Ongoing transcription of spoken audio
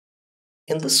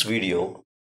In this video,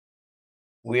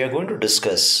 we are going to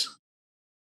discuss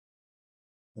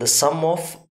the sum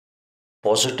of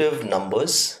positive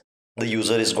numbers the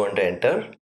user is going to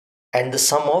enter and the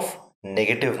sum of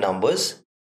negative numbers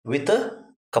with a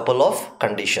couple of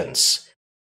conditions.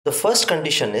 The first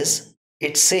condition is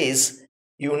it says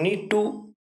you need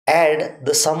to add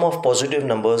the sum of positive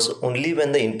numbers only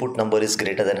when the input number is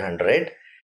greater than 100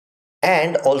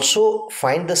 and also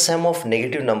find the sum of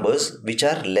negative numbers which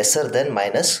are lesser than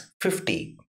minus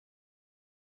 50.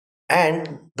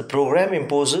 And the program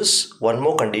imposes one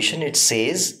more condition. It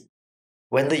says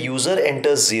when the user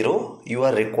enters 0, you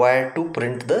are required to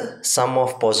print the sum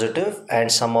of positive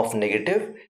and sum of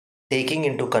negative, taking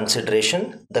into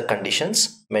consideration the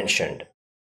conditions mentioned.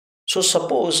 So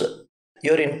suppose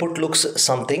your input looks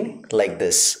something like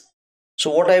this.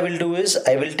 So what I will do is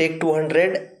I will take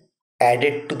 200, add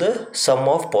it to the sum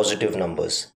of positive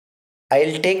numbers.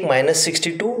 I'll take minus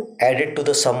 62, add it to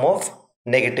the sum of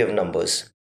negative numbers.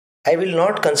 I will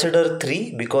not consider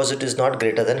 3 because it is not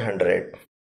greater than 100.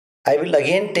 I will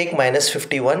again take minus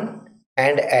 51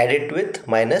 and add it with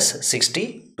minus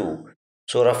 62.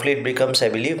 So roughly it becomes, I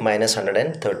believe, minus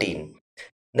 113.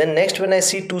 Then next when I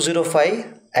see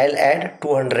 205, I'll add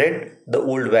 200, the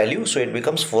old value, so it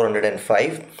becomes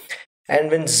 405.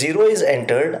 And when 0 is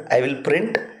entered, I will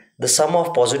print the sum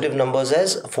of positive numbers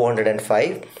as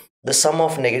 405, the sum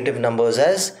of negative numbers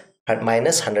as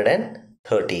minus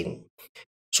 113.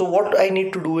 So what I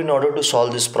need to do in order to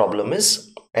solve this problem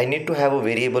is I need to have a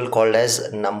variable called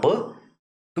as number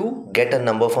to get a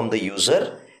number from the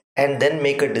user and then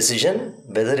make a decision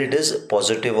whether it is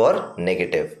positive or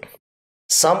negative.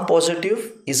 Sum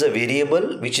positive is a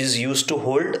variable which is used to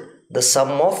hold the sum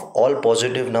of all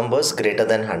positive numbers greater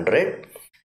than 100.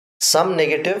 Sum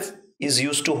negative is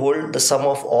used to hold the sum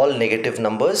of all negative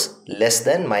numbers less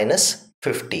than minus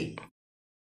 50.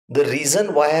 The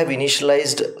reason why I have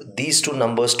initialized these two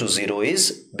numbers to 0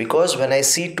 is because when I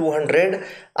see 200,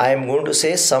 I am going to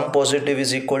say sum positive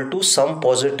is equal to sum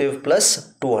positive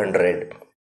plus 200.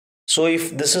 So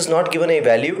if this is not given a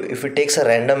value, if it takes a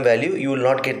random value, you will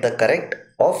not get the correct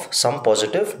of some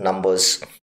positive numbers.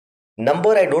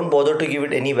 Number, I don't bother to give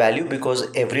it any value because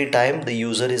every time the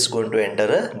user is going to enter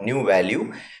a new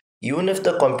value, even if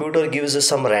the computer gives us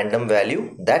some random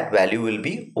value, that value will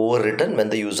be overwritten when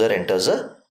the user enters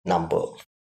a number.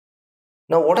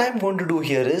 Now what I am going to do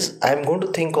here is I am going to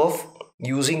think of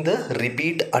using the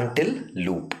repeat until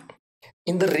loop.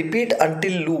 In the repeat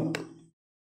until loop,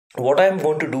 what I am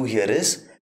going to do here is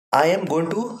I am going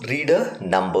to read a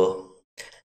number.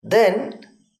 Then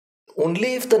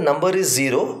only if the number is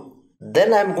 0,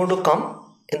 then I am going to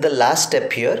come in the last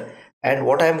step here, and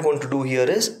what I am going to do here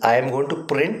is I am going to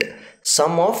print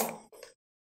sum of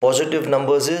positive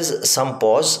numbers is sum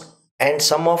pos and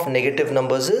sum of negative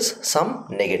numbers is sum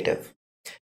negative.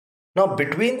 Now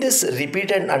between this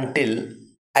repeat and until,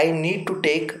 I need to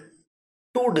take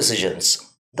two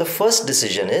decisions. The first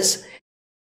decision is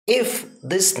if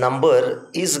this number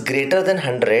is greater than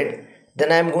 100,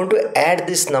 then I am going to add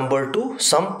this number to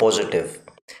some positive.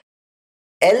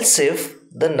 Else if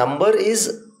the number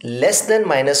is less than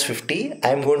minus 50, I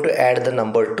am going to add the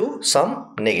number to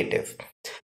some negative.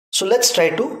 So let's try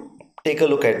to take a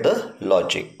look at the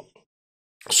logic.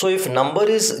 So if number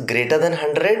is greater than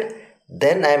 100,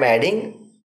 then I am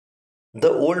adding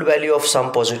the old value of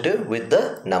sum positive with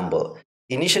the number.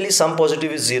 Initially sum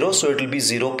positive is 0, so it will be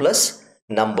 0 plus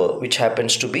number, which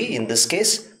happens to be in this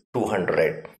case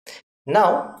 200.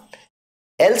 Now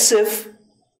else if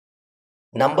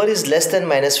number is less than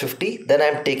minus 50, then I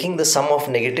am taking the sum of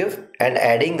negative and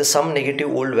adding the sum negative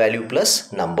old value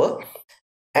plus number,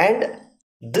 and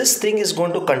this thing is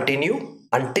going to continue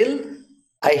until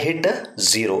I hit a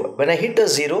 0. When I hit a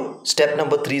 0, step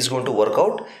number 3 is going to work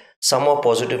out. Sum of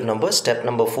positive numbers. Step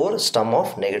number 4, sum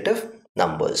of negative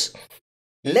numbers.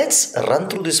 Let's run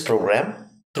through this program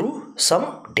through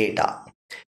some data.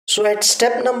 So at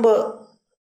step number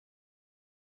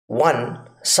 1,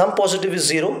 sum positive is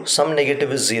 0, sum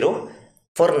negative is 0.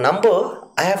 For number,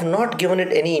 I have not given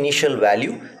it any initial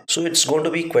value, so it's going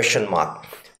to be question mark.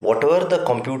 Whatever the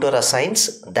computer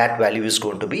assigns, that value is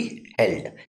going to be held.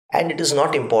 And it is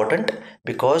not important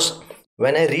because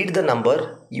when I read the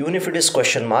number, even if it is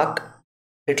question mark,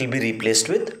 it will be replaced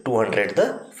with 200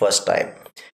 the first time.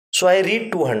 So I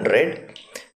read 200.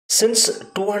 Since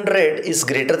 200 is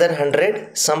greater than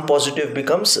 100, sum positive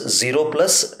becomes 0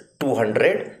 plus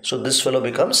 200. So this fellow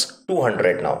becomes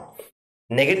 200 now.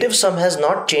 Negative sum has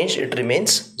not changed, it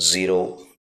remains 0.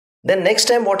 Then next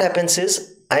time what happens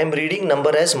is I am reading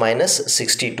number as minus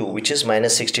 62, which is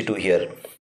minus 62 here.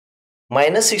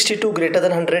 Minus 62 greater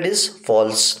than 100 is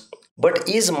false. But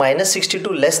is minus 62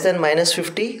 less than minus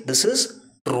 50? This is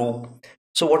true.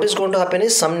 So what is going to happen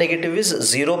is sum negative is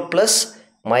 0 plus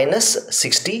minus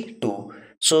 62.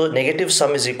 So negative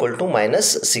sum is equal to minus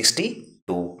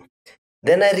 62.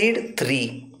 Then I read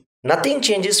 3. Nothing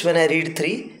changes when I read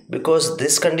 3 because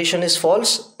this condition is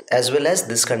false as well as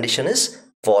this condition is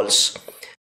false.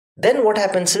 Then what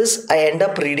happens is I end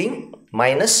up reading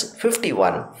minus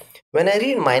 51. When I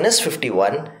read minus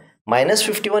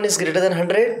 51 is greater than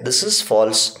 100. This is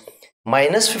false.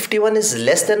 Minus 51 is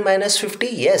less than minus 50.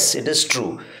 Yes, it is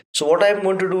true. So what I am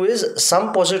going to do is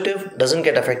some positive doesn't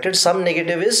get affected. Some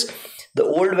negative is the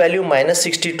old value minus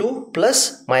 62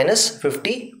 plus minus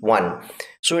 51.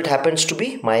 So it happens to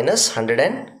be minus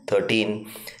 113.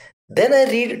 Then I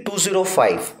read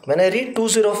 205. When I read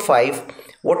 205,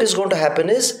 what is going to happen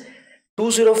is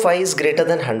 205 is greater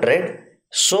than 100.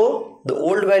 So the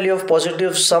old value of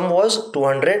positive sum was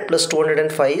 200 plus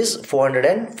 205 is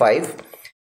 405.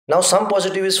 Now sum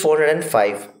positive is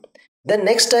 405. Then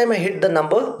next time I hit the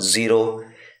number 0.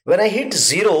 When I hit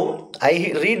 0,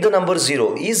 I read the number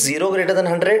 0. Is 0 greater than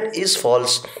 100? Is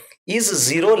false. Is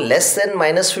 0 less than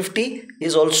minus 50?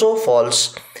 Is also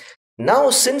false. Now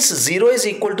since 0 is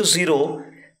equal to 0,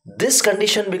 this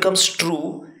condition becomes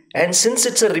true, and since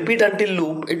it's a repeat until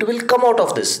loop, it will come out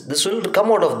of this. This will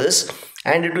come out of this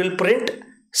and it will print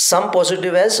sum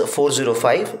positive as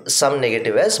 405, sum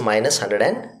negative as minus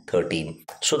 113.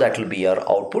 So that will be your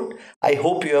output. I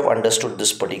hope you have understood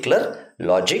this particular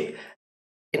logic.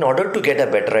 In order to get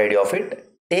a better idea of it,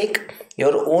 take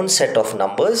your own set of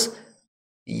numbers,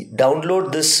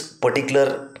 download this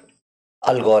particular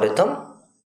algorithm,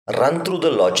 run through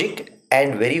the logic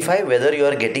and verify whether you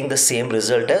are getting the same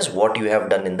result as what you have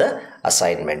done in the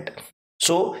assignment.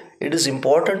 So it is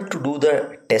important to do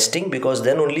the testing because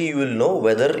then only you will know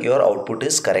whether your output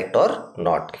is correct or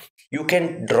not. You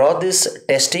can draw this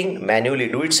testing manually,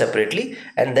 do it separately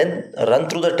and then run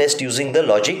through the test using the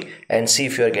logic and see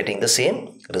if you are getting the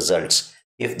same results.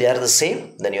 If they are the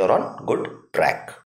same, then you are on good track.